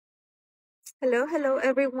Hello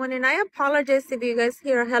everyone, and I apologize if you guys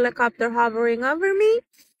hear a helicopter hovering over me.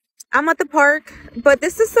 I'm at the park, but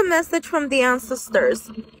this is a message from the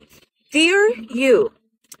ancestors. Dear you,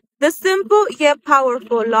 the simple yet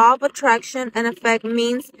powerful law of attraction and effect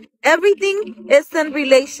means everything is in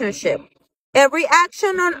relationship. Every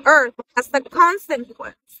action on earth has a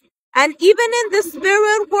consequence. And even in the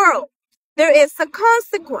spirit world, there is a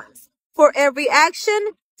consequence for every action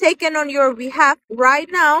taken on your behalf right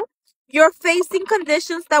now. You're facing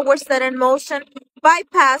conditions that were set in motion by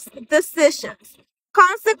past decisions.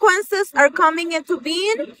 Consequences are coming into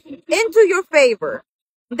being into your favor.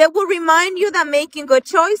 They will remind you that making good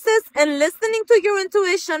choices and listening to your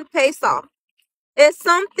intuition pays off. If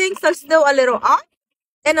some things are still a little off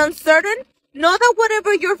and uncertain, know that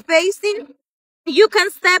whatever you're facing, you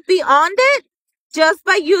can step beyond it just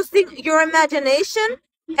by using your imagination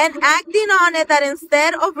and acting on it, that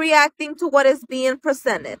instead of reacting to what is being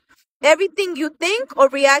presented. Everything you think or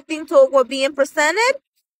reacting to what being presented,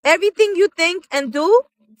 everything you think and do,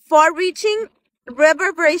 far-reaching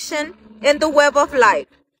reverberation in the web of life.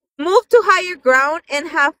 Move to higher ground and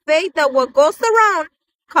have faith that what goes around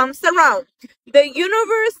comes around. The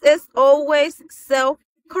universe is always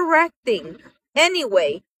self-correcting.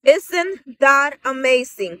 Anyway, isn't that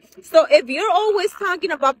amazing? So if you're always talking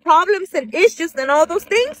about problems and issues and all those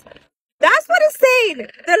things, that's what it's saying,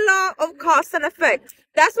 the law of cause and effect.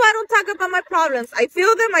 That's why I don't talk about my problems. I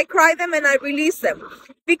feel them, I cry them, and I release them.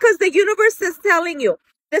 Because the universe is telling you.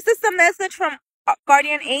 This is a message from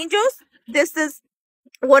guardian angels. This is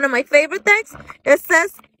one of my favorite texts. It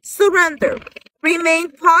says, surrender.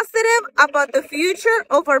 Remain positive about the future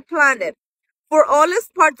of our planet. For all is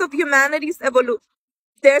part of humanity's evolution.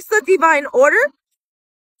 There's a divine order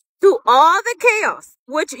to all the chaos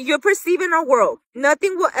which you perceive in our world.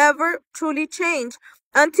 Nothing will ever truly change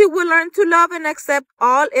until we learn to love and accept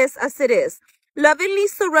all is as it is. Lovingly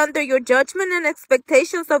surrender your judgment and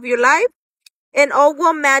expectations of your life, and all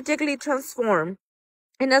will magically transform.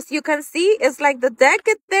 And as you can see, it's like the deck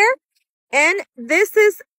is there, and this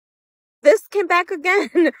came back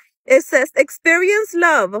again. It says, experience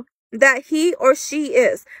love that he or she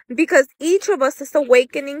is, because each of us is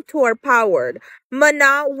awakening to our power.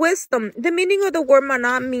 Mana, wisdom. The meaning of the word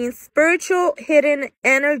mana means spiritual hidden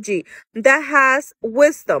energy that has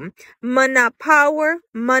wisdom. Mana, power.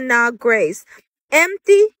 Mana, grace.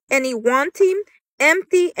 Empty any wanting,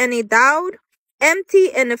 empty any doubt,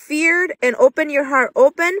 empty and feared, and open your heart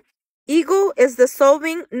open. Ego is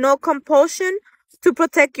dissolving, no compulsion, to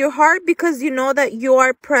protect your heart, because you know that you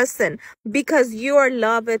are present, because you are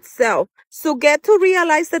love itself. So get to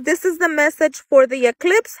realize that this is the message for the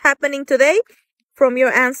eclipse happening today from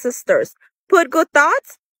your ancestors. Put good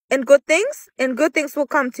thoughts and good things will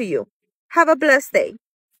come to you. Have a blessed day.